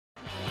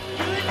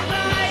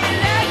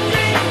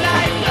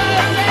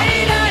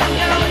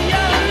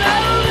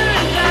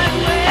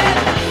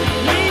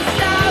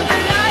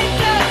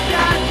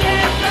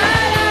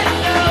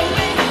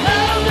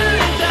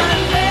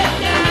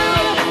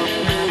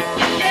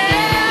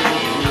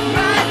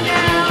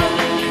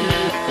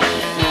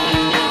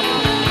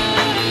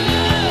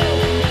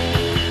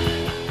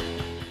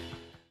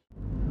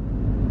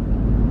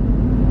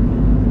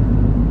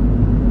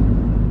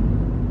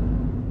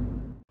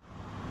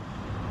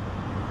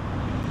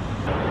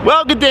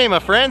Well, good day, my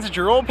friends. It's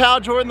your old pal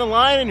Jordan the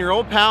Lion and your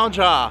old pal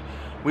Jaw.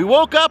 We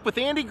woke up with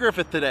Andy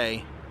Griffith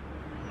today.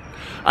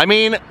 I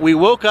mean, we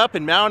woke up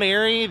in Mount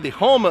Airy, the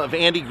home of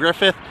Andy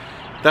Griffith.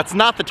 That's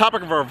not the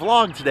topic of our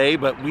vlog today,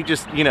 but we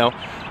just, you know,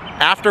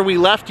 after we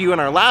left you in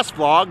our last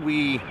vlog,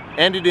 we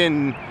ended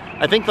in,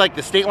 I think, like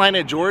the state line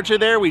of Georgia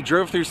there. We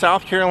drove through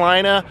South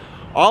Carolina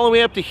all the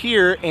way up to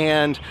here,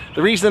 and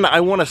the reason I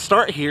want to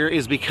start here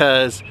is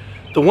because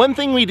the one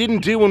thing we didn't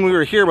do when we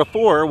were here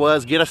before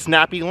was get a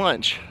snappy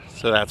lunch.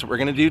 So that's what we're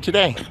gonna do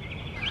today.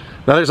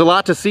 Now there's a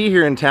lot to see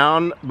here in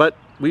town, but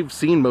we've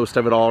seen most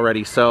of it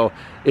already. So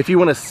if you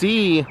wanna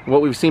see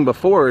what we've seen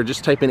before,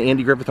 just type in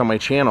Andy Griffith on my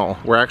channel.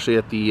 We're actually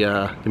at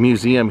the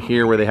museum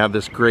here where they have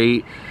this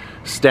great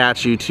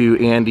statue to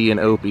Andy and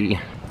Opie.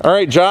 All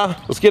right, Ja,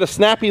 let's get a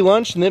snappy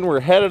lunch and then we're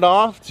headed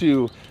off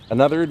to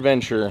another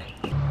adventure.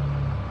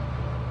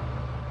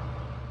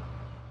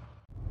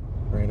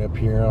 Right up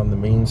here on the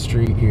main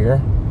street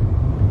here.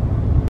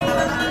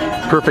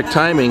 Perfect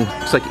timing.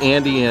 Looks like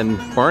Andy and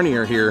Barney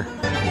are here.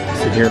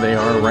 So here they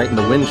are right in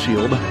the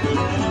windshield. Look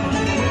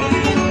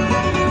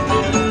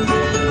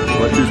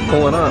who's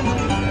pulling up.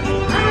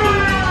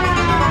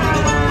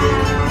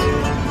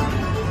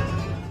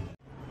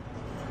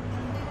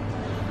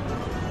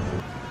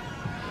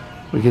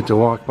 We get to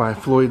walk by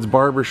Floyd's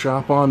barber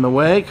shop on the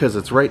way because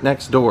it's right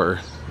next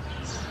door.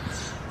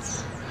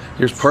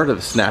 Here's part of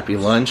the snappy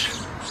lunch.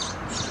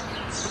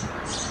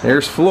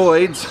 There's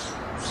Floyd's.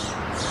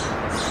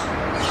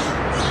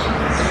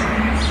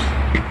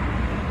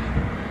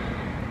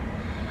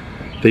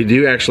 They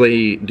do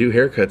actually do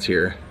haircuts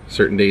here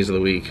certain days of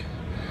the week.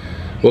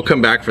 We'll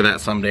come back for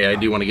that someday. I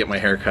do want to get my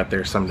hair cut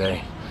there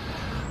someday.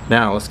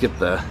 Now let's get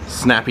the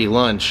snappy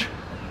lunch.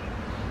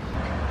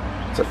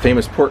 It's a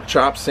famous pork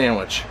chop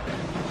sandwich.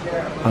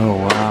 Oh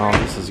wow,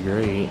 this is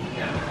great.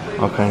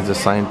 All kinds of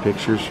signed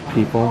pictures for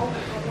people.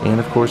 And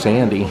of course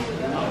Andy.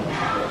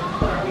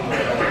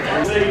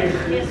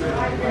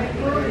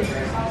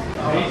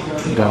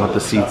 Down with the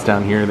seats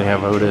down here, they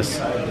have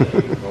Otis.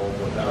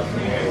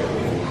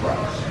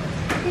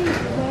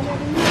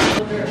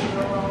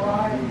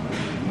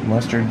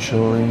 Mustard,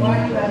 chili,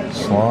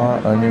 slaw,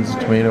 onions,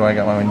 tomato. I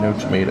got my no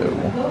tomato.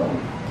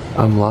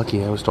 I'm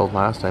lucky. I was told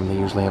last time they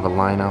usually have a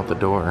line out the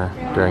door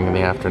during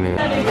the afternoon.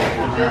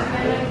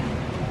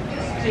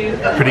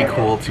 Pretty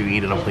cool to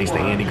eat in a place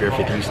that Andy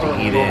Griffith used to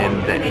eat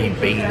in, that he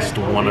based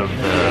one of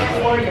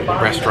the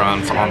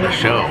restaurants on the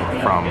show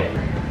from.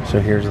 So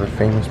here's the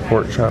famous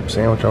pork chop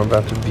sandwich. I'm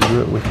about to view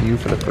it with you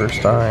for the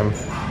first time.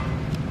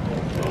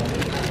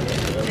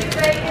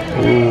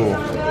 Ooh,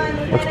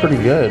 looks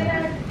pretty good.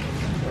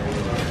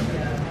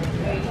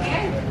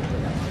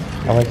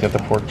 I like that the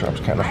pork chop's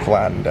kind of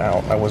flattened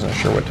out. I wasn't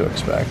sure what to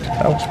expect.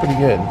 That looks pretty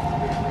good.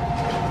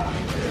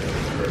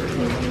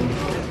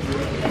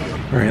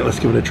 All right, let's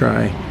give it a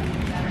try.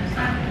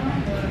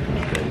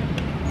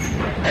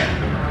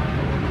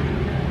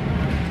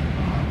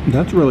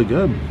 That's really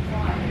good.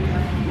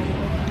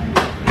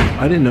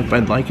 I didn't know if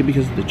I'd like it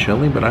because of the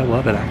chili, but I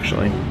love it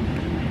actually.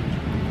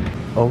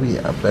 Oh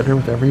yeah, better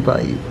with every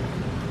bite.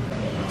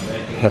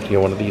 Have to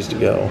get one of these to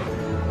go.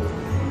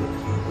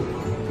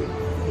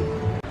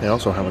 They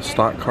also have a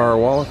stock car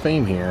wall of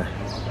fame here.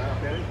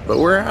 But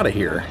we're out of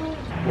here.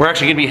 We're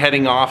actually gonna be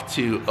heading off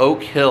to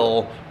Oak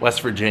Hill,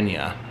 West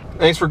Virginia.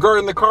 Thanks for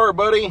guarding the car,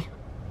 buddy.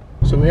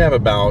 So we have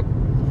about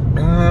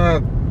a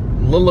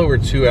little over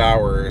 2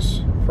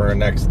 hours for our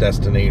next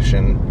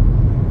destination.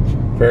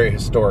 Very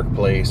historic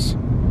place.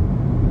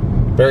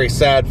 Very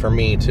sad for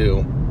me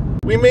too.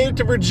 We made it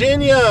to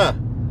Virginia!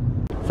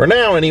 For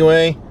now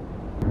anyway.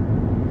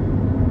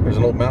 There's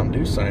an old Mountain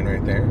Dew sign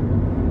right there.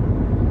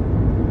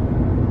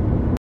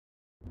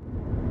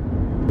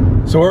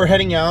 So where we're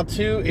heading out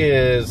to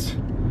is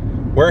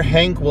where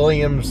Hank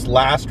Williams'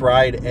 last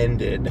ride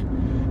ended.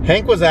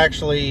 Hank was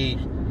actually,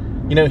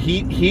 you know,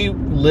 he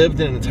lived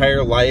an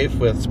entire life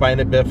with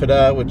spina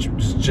bifida, which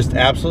was just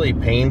absolutely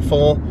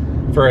painful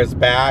for his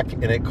back,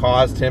 and it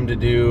caused him to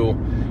do,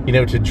 you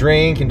know, to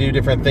drink and do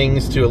different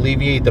things to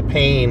alleviate the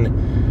pain.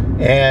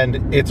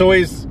 And it's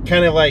always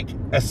kind of like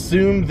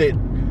assumed that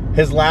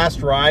his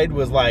last ride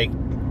was like,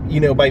 you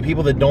know, by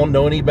people that don't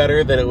know any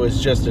better, that it was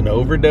just an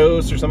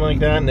overdose or something like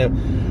that.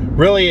 And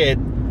really, it,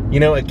 you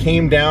know, it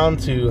came down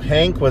to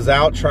Hank was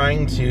out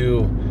trying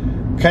to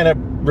kind of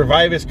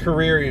revive his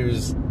career. He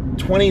was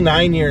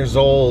 29 years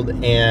old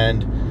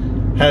and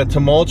had a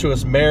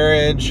tumultuous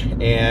marriage,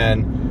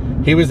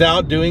 and he was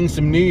out doing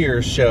some New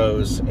Year's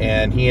shows,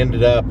 and he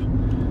ended up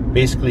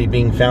basically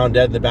being found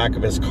dead in the back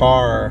of his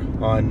car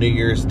on New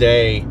Year's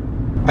Day.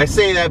 I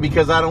say that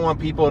because I don't want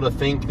people to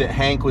think that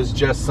Hank was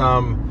just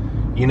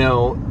some, you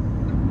know,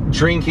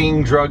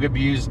 drinking, drug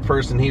abused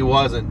person. He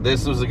wasn't.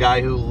 This was a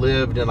guy who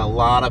lived in a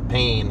lot of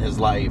pain his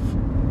life.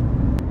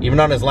 Even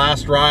on his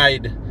last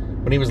ride,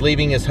 when he was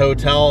leaving his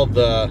hotel,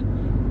 the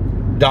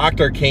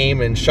doctor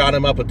came and shot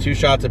him up with 2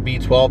 shots of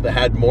B12 that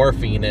had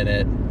morphine in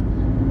it.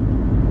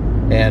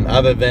 And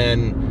other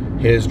than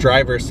his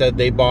driver said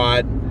they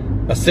bought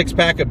a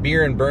 6-pack of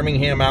beer in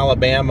Birmingham,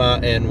 Alabama,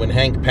 and when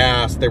Hank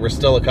passed, there were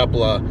still a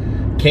couple of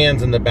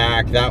cans in the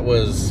back. That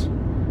was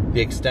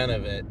the extent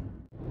of it.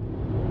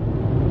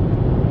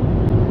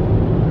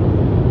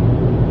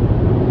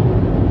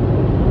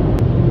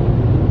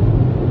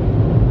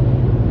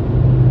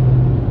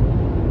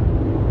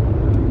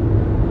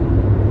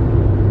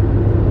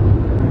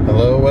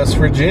 Hello, West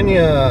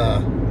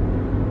Virginia.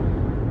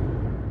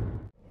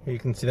 You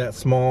can see that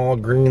small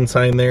green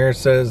sign there. It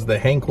says the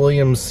Hank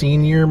Williams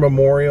Senior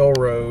Memorial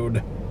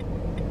Road.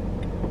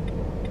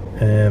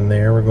 And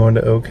there we're going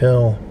to Oak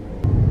Hill.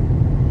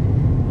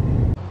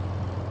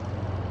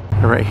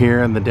 Right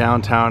here in the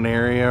downtown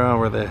area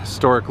where the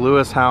historic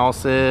Lewis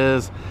House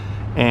is,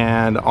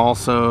 and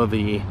also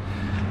the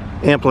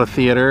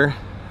amphitheater,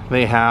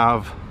 they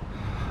have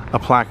a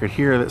placard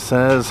here that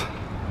says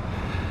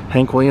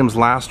Hank Williams'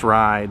 Last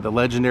Ride. The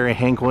legendary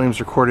Hank Williams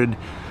recorded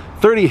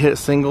 30 hit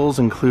singles,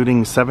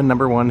 including 7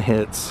 #1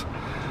 hits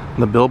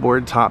on the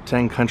Billboard Top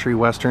 10 Country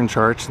Western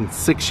charts in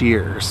 6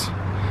 years.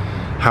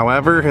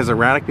 However, his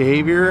erratic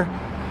behavior,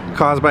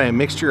 caused by a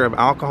mixture of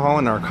alcohol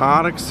and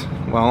narcotics,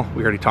 well,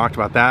 we already talked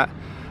about that,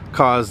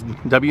 caused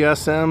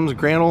WSM's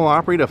Grand Ole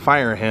Opry to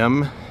fire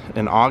him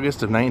in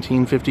August of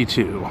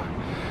 1952.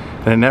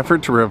 In an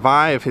effort to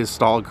revive his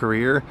stalled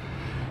career,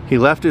 he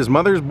left his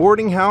mother's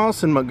boarding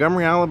house in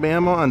Montgomery,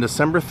 Alabama on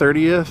December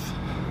 30th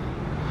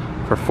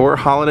for 4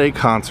 holiday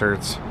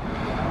concerts.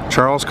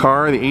 Charles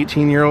Carr, the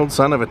 18-year-old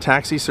son of a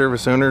taxi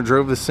service owner,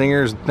 drove the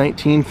singer's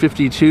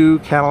 1952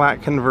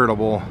 Cadillac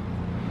convertible.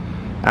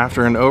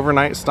 After an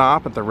overnight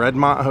stop at the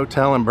Redmont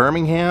Hotel in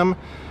Birmingham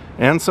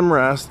and some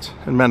rest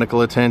and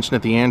medical attention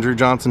at the Andrew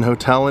Johnson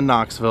Hotel in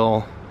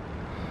Knoxville,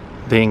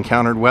 they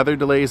encountered weather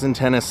delays in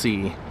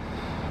Tennessee.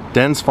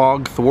 Dense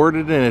fog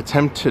thwarted an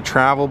attempt to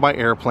travel by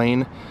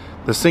airplane.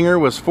 The singer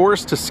was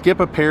forced to skip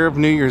a pair of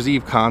New Year's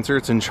Eve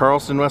concerts in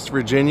Charleston, West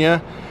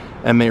Virginia,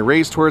 and they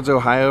raced towards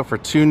Ohio for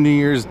 2 New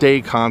Year's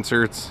Day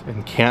concerts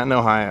in Canton,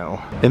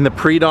 Ohio. In the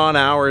pre-dawn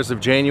hours of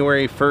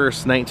January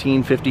 1st,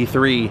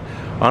 1953,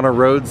 on a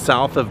road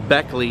south of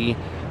Beckley,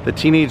 the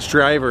teenage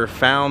driver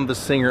found the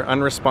singer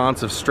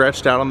unresponsive,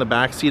 stretched out on the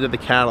back seat of the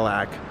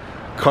Cadillac.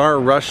 Carr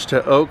rushed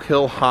to Oak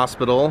Hill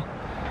Hospital.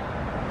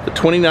 The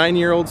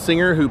 29-year-old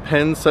singer, who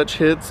penned such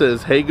hits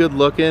as Hey Good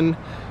Lookin'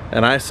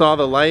 and I Saw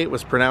the Light,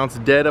 was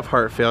pronounced dead of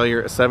heart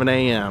failure at 7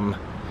 a.m.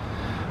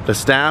 The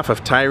staff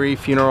of Tyree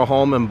Funeral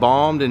Home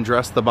embalmed and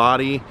dressed the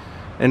body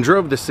and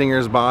drove the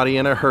singer's body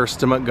in a hearse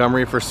to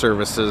Montgomery for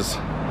services.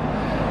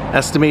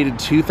 Estimated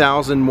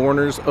 2,000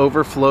 mourners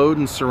overflowed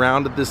and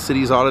surrounded the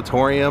city's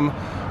auditorium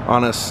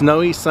on a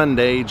snowy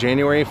Sunday,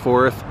 January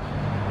 4th.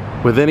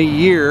 Within a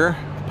year,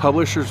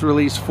 publishers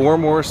released 4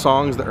 more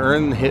songs that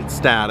earned hit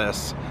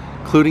status,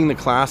 including the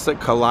classic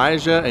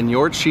Kalijah and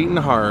Your Cheatin'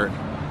 Heart.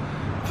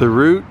 The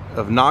route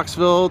of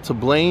Knoxville to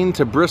Blaine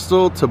to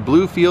Bristol to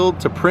Bluefield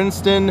to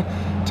Princeton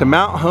to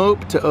Mount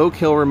Hope to Oak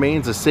Hill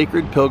remains a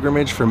sacred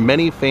pilgrimage for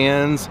many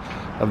fans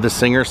of the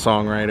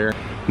singer-songwriter.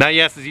 Now,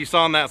 yes, as you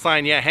saw on that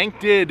sign, yeah, Hank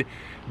did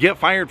get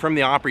fired from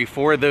the Opry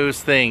for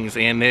those things,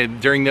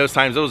 and during those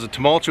times, it was a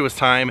tumultuous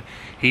time.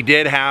 He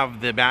did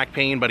have the back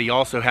pain, but he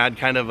also had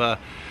kind of a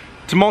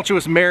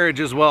tumultuous marriage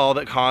as well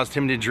that caused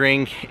him to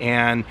drink,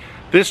 and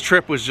this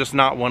trip was just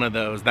not one of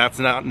those. That's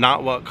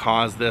not what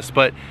caused this.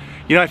 But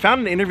you know, I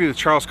found an interview with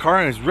Charles Carr,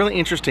 and it was really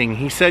interesting.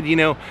 He said, you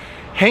know,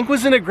 Hank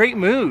was in a great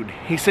mood.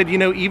 He said, you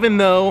know, even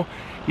though,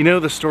 you know,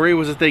 the story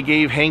was that they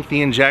gave Hank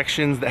the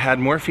injections that had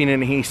morphine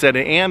in it, he said,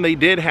 and they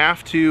did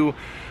have to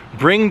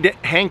bring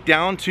Hank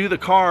down to the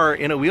car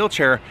in a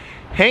wheelchair,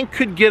 Hank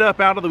could get up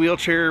out of the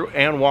wheelchair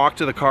and walk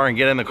to the car and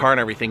get in the car and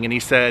everything. And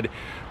he said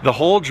the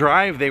whole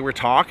drive they were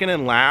talking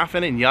and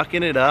laughing and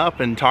yucking it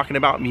up and talking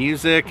about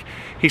music.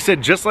 He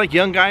said just like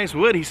young guys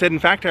would. He said, in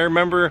fact, I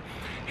remember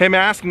him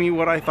asking me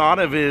what I thought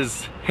of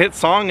his hit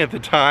song at the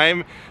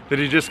time that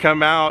had just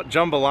come out,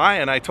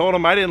 Jambalaya, and I told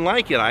him I didn't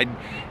like it.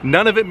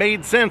 None of it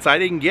made sense. I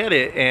didn't get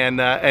it.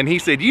 And he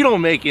said, you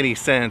don't make any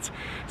sense.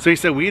 So he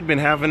said we had been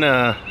having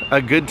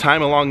a good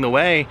time along the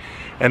way.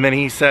 And then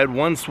he said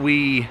once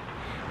we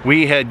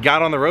had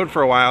got on the road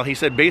for a while, he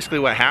said basically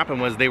what happened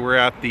was they were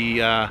at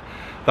the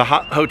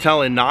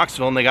hotel in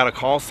Knoxville, and they got a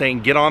call saying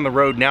get on the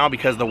road now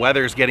because the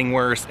weather's getting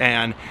worse,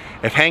 and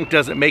if Hank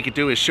doesn't make it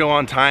to his show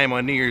on time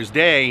on New Year's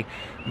Day,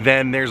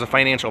 then there's a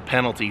financial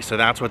penalty. So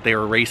that's what they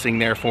were racing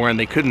there for, and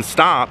they couldn't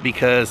stop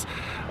because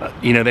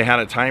you know, they had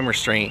a time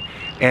restraint.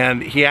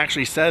 And he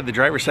actually said, the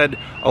driver said,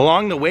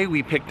 along the way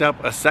we picked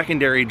up a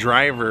secondary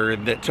driver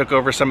that took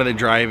over some of the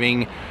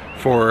driving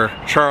for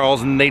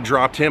Charles, and they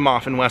dropped him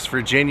off in West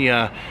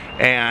Virginia,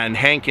 and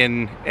Hank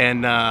and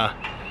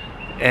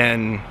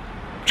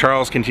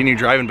Charles continued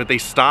driving, but they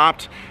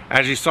stopped,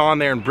 as you saw in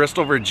there, in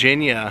Bristol,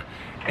 Virginia,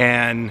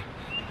 and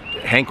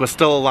Hank was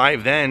still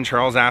alive then.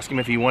 Charles asked him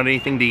if he wanted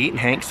anything to eat, and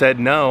Hank said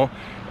no.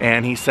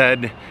 And he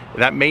said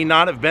that may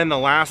not have been the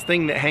last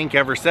thing that Hank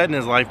ever said in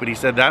his life, but he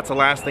said that's the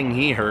last thing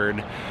he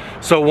heard.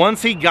 So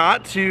once he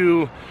got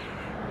to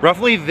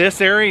roughly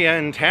this area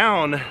in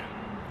town,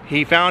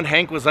 he found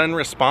Hank was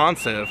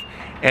unresponsive,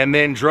 and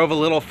then drove a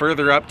little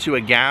further up to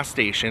a gas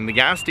station. The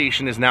gas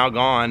station is now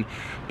gone,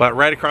 but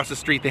right across the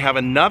street they have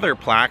another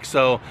plaque.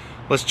 So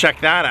let's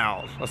check that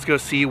out. Let's go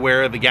see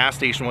where the gas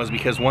station was,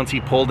 because once he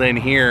pulled in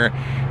here,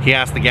 he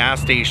asked the gas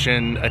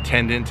station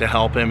attendant to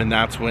help him, and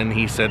that's when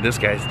he said, this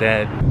guy's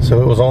dead.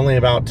 So it was only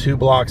about 2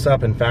 blocks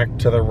up. In fact,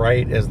 to the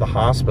right is the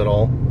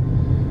hospital,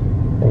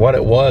 or what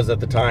it was at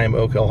the time,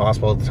 Oak Hill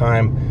Hospital at the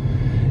time.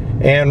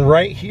 And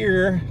right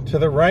here to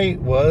the right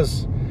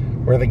was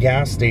where the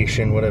gas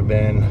station would have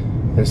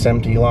been, this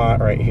empty lot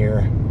right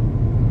here.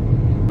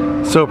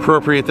 So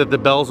appropriate that the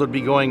bells would be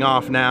going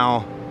off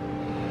now.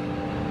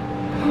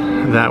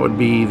 That would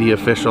be the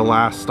official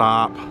last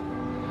stop.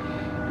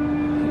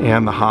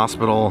 And the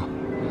hospital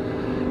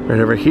right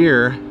over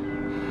here.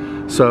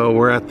 So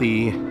we're at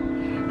the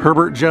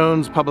Herbert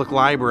Jones Public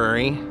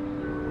Library,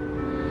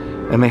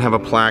 and they have a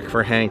plaque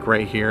for Hank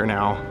right here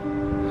now.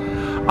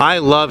 I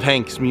love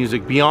Hank's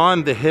music.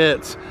 Beyond the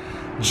hits,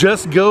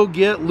 just go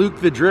get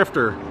Luke the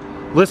Drifter.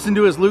 Listen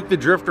to his Luke the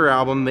Drifter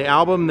album, the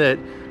album that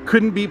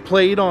couldn't be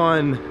played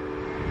on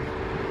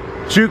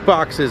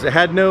jukeboxes. It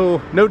had no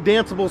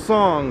danceable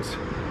songs,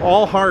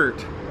 all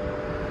heart.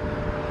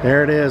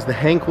 There it is, the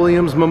Hank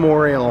Williams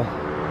Memorial.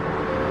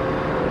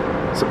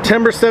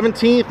 September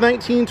 17th,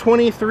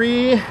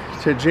 1923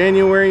 to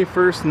January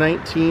 1st,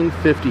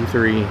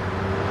 1953.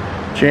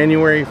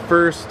 January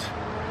 1st,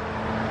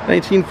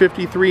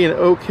 1953 in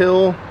Oak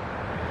Hill,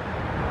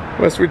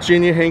 West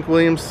Virginia, Hank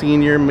Williams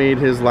Sr. made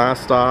his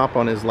last stop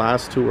on his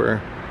last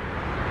tour.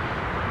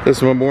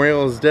 This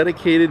memorial is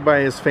dedicated by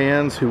his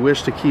fans who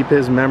wish to keep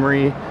his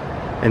memory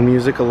and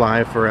music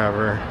alive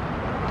forever.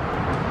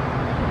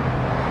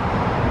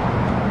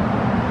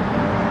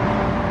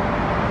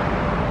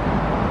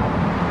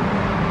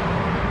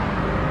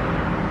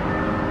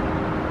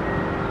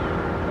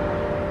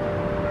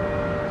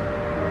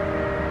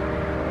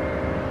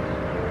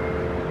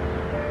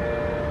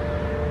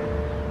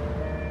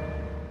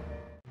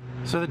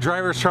 So the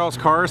driver, Charles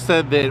Carr,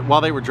 said that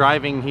while they were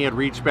driving, he had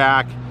reached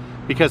back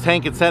because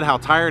Hank had said how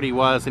tired he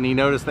was, and he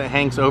noticed that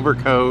Hank's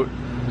overcoat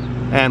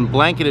and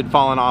blanket had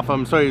fallen off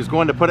him, so he was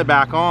going to put it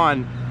back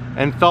on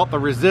and felt the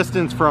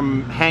resistance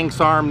from Hank's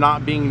arm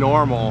not being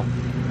normal,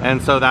 and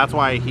so that's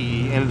why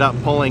he ended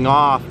up pulling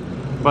off.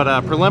 But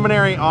a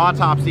preliminary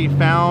autopsy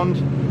found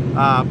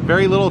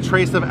very little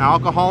trace of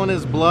alcohol in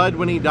his blood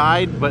when he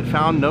died, but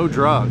found no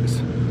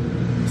drugs.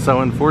 So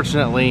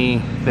unfortunately,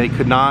 they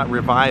could not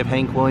revive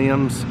Hank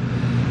Williams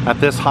at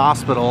this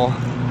hospital,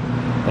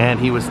 and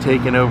he was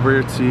taken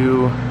over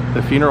to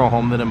the funeral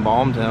home that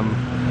embalmed him.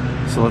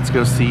 So let's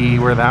go see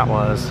where that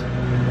was.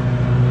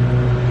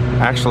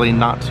 Actually,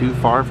 not too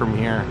far from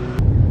here.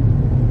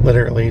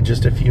 Literally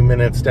just a few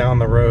minutes down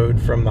the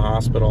road from the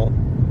hospital.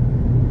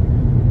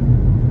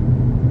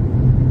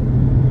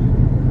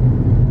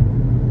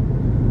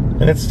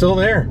 And it's still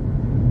there.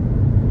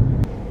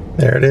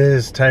 There it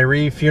is,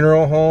 Tyree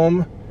Funeral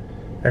Home.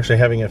 Actually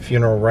having a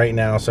funeral right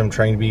now, so I'm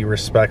trying to be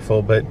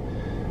respectful, but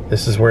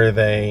this is where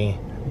they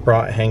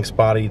brought Hank's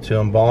body to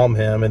embalm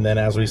him. And then,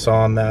 as we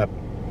saw on that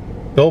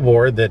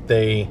billboard, that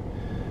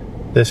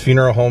this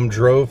funeral home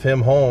drove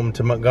him home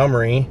to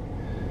Montgomery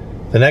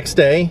the next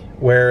day,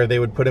 where they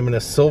would put him in a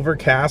silver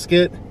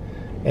casket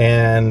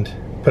and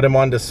put him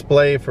on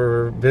display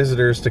for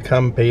visitors to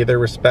come pay their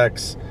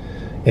respects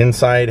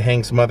inside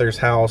Hank's mother's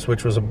house,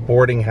 which was a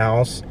boarding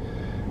house.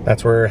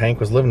 That's where Hank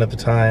was living at the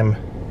time.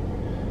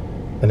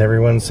 And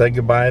everyone said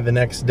goodbye the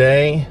next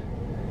day,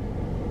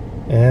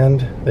 and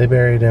they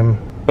buried him.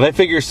 But I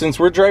figure, since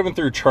we're driving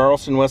through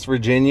Charleston, West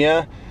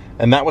Virginia,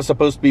 and that was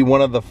supposed to be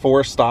one of the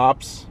 4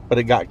 stops, but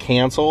it got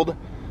canceled,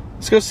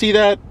 let's go see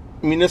that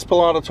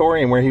municipal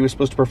auditorium where he was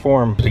supposed to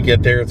perform. To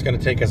get there, it's going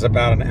to take us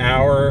about an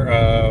hour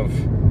of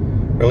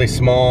really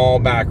small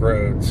back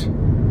roads.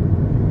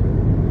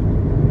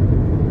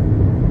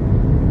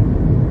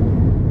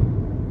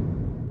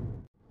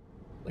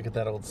 Look at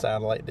that old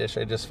satellite dish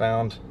I just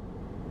found.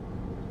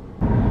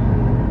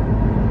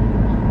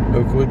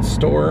 Oakwood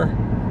store.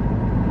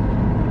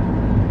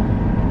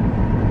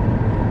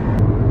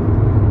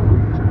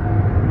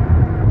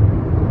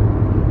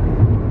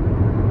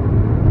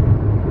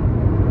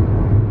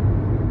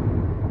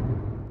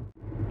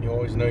 You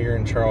always know you're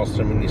in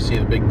Charleston when you see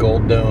the big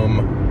gold dome.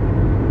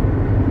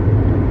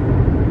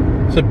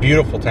 It's a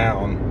beautiful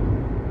town.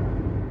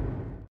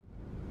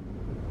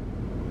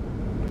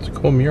 It's a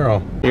cool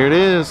mural. Here it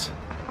is.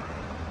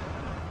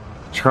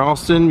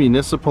 Charleston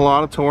Municipal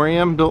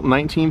Auditorium, built in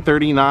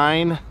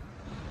 1939.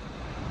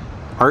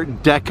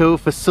 Art Deco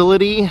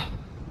facility.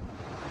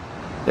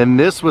 And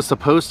this was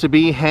supposed to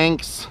be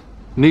Hank's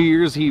New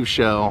Year's Eve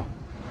show.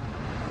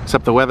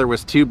 Except the weather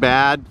was too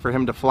bad for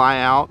him to fly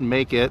out and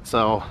make it,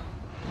 so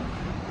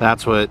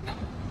that's what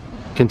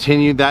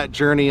continued that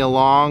journey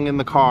along in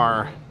the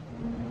car.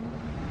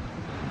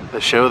 The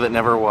show that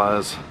never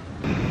was.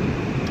 It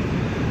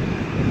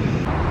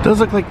does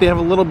look like they have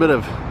a little bit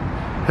of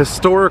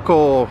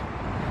historical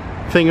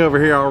thing over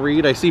here. I'll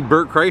read. I see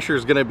Bert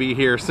Kreischer's gonna be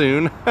here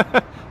soon.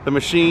 The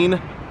machine.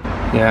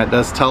 Yeah, it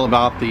does tell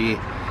about the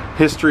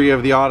history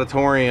of the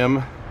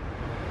auditorium.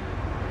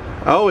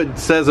 Oh, it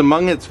says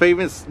among its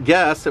famous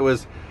guests, it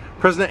was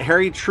President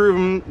Harry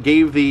Truman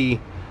gave the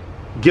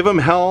Give 'em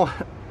Hell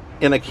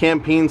in a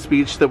campaign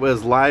speech that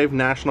was live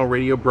national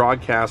radio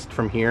broadcast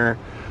from here,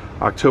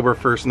 October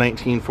 1st,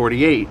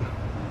 1948.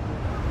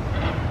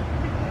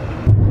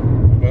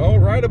 Well,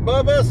 right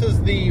above us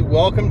is the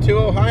Welcome to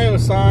Ohio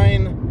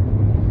sign,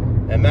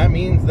 and that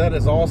means that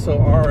is also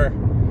our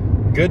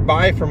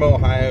Goodbye from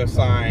Ohio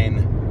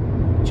sign.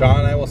 John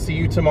and I will see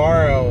you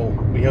tomorrow.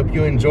 We hope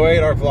you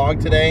enjoyed our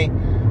vlog today.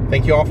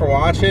 Thank you all for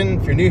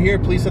watching. If you're new here,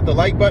 please hit the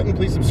like button,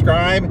 please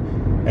subscribe,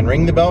 and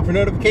ring the bell for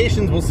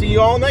notifications. We'll see you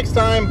all next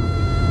time.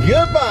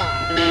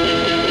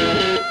 Goodbye.